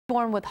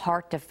born with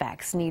heart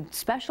defects need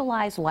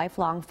specialized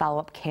lifelong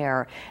follow-up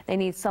care. They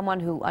need someone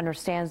who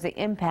understands the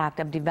impact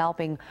of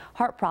developing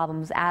heart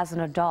problems as an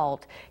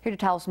adult. Here to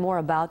tell us more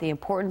about the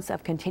importance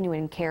of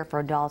continuing care for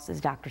adults is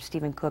Dr.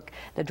 Stephen Cook,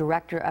 the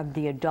director of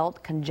the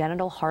Adult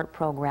Congenital Heart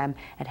Program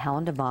at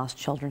Helen DeVos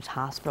Children's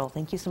Hospital.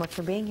 Thank you so much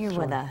for being here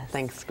with us.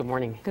 Thanks. Good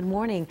morning. Good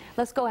morning.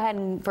 Let's go ahead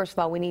and first of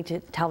all, we need to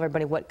tell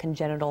everybody what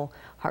congenital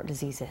heart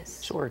disease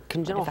is. Sure.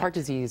 Congenital heart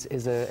disease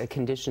is a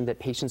condition that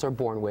patients are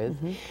born with.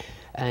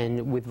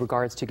 And with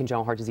regards to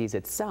congenital heart disease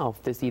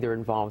itself, this either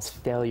involves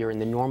failure in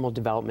the normal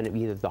development of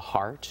either the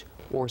heart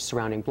or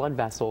surrounding blood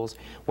vessels,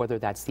 whether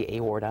that's the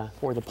aorta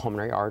or the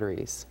pulmonary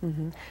arteries.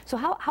 So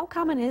how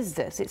common is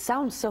this? It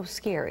sounds so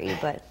scary,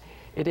 but...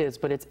 It is,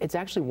 but it's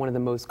actually one of the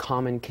most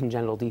common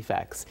congenital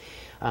defects.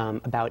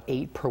 About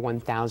 8 per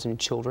 1,000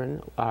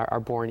 children are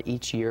born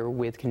each year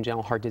with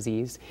congenital heart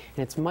disease,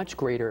 and it's much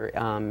greater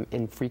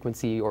in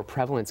frequency or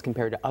prevalence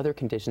compared to other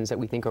conditions that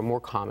we think are more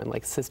common,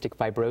 like cystic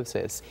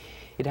fibrosis.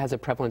 It has a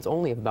prevalence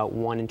only of about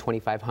 1 in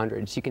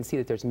 2,500. So you can see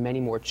that there's many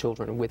more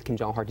children with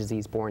congenital heart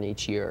disease born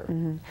each year.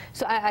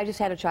 So I just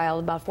had a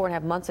child about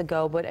 4.5 months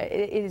ago, but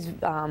it is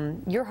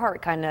your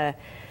heart kind of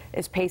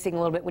is pacing a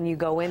little bit when you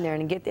go in there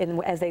and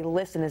as they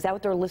listen. Is that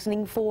what they're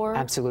listening for?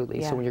 Absolutely.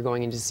 Yeah. So when you're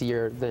going in to see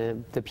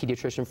the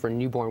pediatrician for a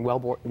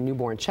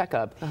newborn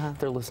checkup,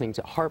 they're listening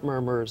to heart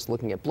murmurs,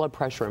 looking at blood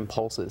pressure and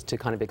pulses to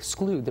kind of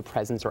exclude the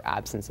presence or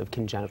absence of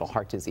congenital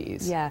heart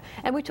disease. Yeah,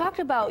 and you talked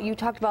about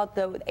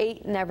the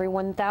 8 in every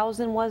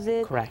 1,000, was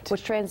it? Correct.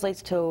 Which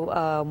translates to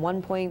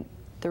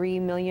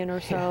 1.3 million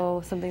or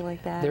so, something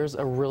like that.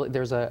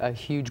 There's a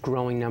huge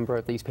growing number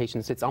of these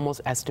patients. It's almost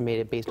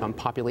estimated based on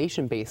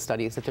population-based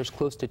studies that there's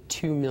close to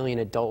 2 million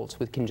adults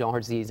with congenital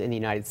heart disease in the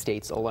United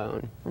States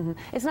alone.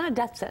 It's not a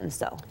death sentence,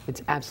 though.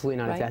 It's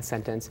absolutely not a death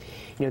sentence.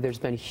 You know, there's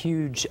been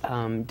huge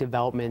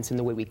developments in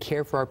the way we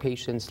care for our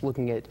patients.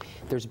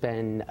 There's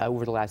been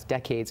over the last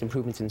decades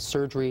improvements in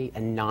surgery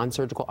and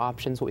non-surgical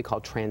options, what we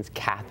call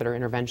transcatheter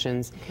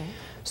interventions.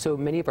 So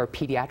many of our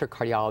pediatric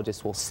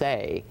cardiologists will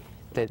say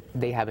that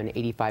they have an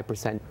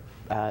 85%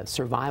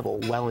 survival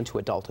well into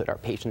adulthood, our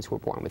patients who are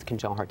born with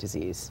congenital heart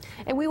disease.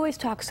 And we always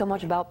talk so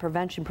much about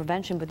prevention,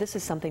 but this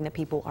is something that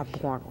people are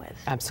born with.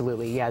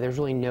 Absolutely, yeah. There's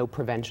really no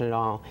prevention at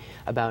all.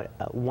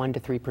 About 1 to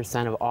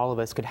 3% of all of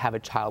us could have a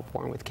child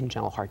born with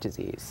congenital heart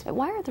disease.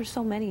 Why are there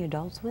so many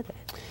adults with it?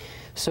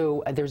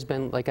 So there's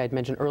been, like I had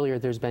mentioned earlier,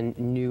 there's been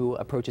new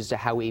approaches to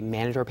how we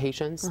manage our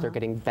patients. They're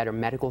getting better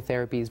medical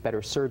therapies,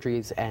 better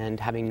surgeries, and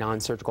having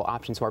non-surgical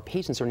options. So our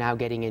patients are now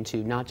getting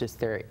into not just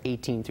their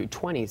 18 through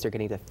 20s, they're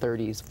getting to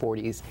 30s,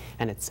 40s,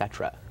 and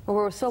etc. Well,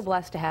 we're so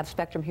blessed to have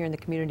Spectrum here in the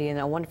community and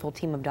a wonderful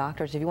team of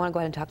doctors. If you want to go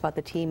ahead and talk about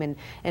the team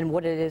and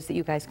what it is that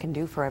you guys can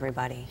do for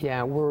everybody.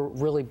 Yeah, we're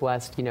really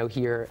blessed, you know,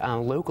 here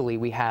locally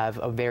we have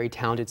a very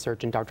talented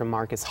surgeon, Dr.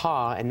 Marcus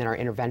Haw, and then our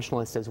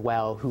interventionalist as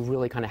well, who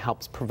really kind of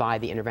helps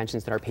provide the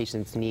interventions that our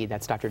patients need.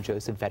 That's Dr.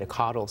 Joseph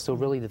Vedicottle. So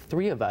really the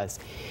three of us,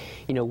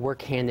 you know,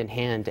 work hand in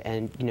hand,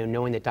 and, you know,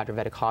 knowing that Dr.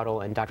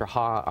 Vedicottle and Dr.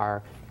 Haw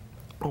are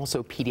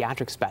also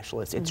pediatric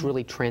specialists, it's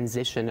really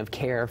transition of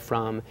care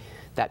from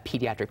that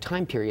pediatric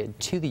time period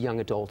to the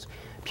young adult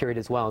period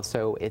as well.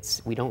 So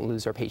we don't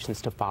lose our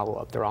patients to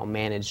follow-up. They're all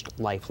managed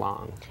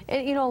lifelong.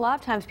 And, you know, a lot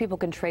of times people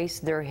can trace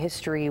their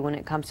history when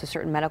it comes to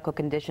certain medical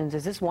conditions.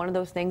 Is this one of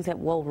those things that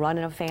will run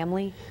in a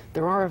family?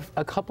 There are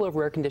a couple of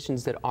rare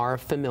conditions that are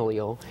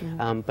familial,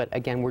 but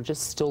again, we're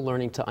just still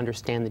learning to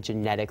understand the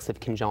genetics of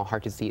congenital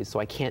heart disease. So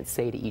I can't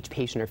say to each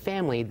patient or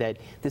family that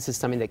this is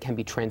something that can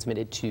be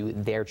transmitted to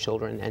their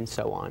children and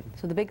so on.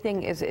 So the big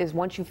thing is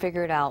once you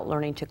figure it out,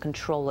 learning to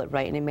control it,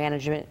 right, and in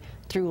management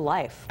through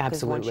life.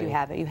 Absolutely.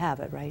 Once you have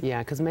it, right? Yeah,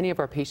 because many of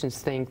our patients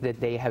think that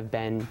they have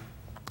been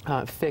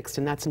fixed,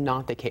 and that's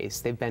not the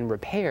case. They've been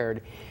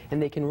repaired, and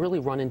they can really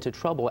run into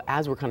trouble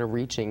as we're kind of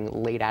reaching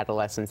late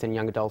adolescence and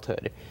young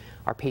adulthood.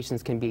 Our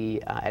patients can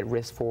be at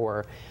risk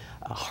for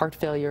heart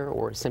failure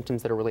or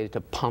symptoms that are related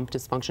to pump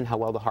dysfunction, how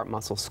well the heart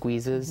muscle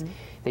squeezes.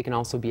 They can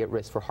also be at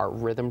risk for heart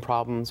rhythm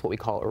problems, what we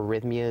call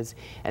arrhythmias,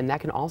 and that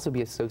can also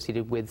be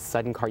associated with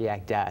sudden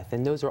cardiac death.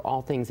 And those are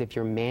all things, if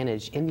you're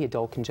managed in the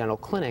adult congenital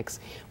clinics,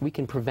 we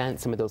can prevent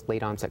some of those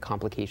late onset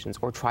complications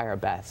or try our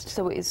best.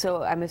 So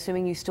I'm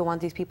assuming you still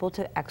want these people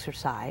to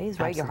exercise,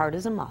 right? Absolutely. Your heart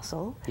is a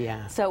muscle.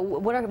 Yeah. So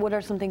what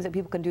are some things that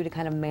people can do to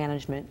kind of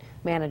manage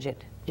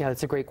it? Yeah,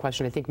 that's a great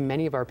question. I think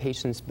many of our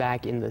patients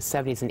back in the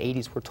 70s and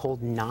 80s were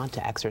told not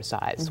to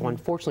exercise. So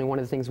unfortunately, one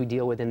of the things we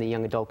deal with in the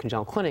young adult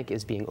congenital clinic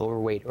is being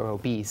overweight or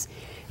obese,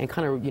 and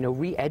kind of, you know,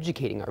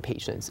 re-educating our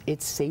patients.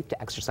 It's safe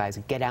to exercise.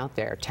 Get out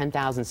there,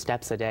 10,000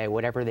 steps a day,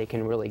 whatever they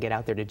can really get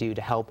out there to do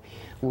to help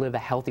live a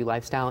healthy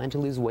lifestyle and to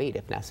lose weight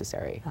if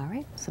necessary. All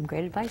right, some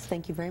great advice.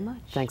 Thank you very much.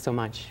 Thanks so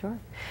much. Sure.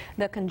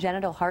 The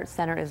Congenital Heart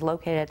Center is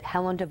located at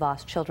Helen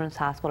DeVos Children's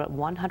Hospital at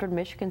 100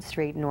 Michigan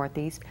Street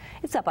Northeast.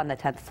 It's up on the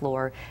 10th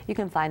floor. You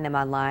can find them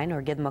online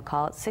or give them a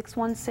call at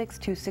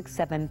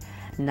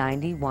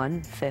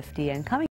 616-267-9150. And coming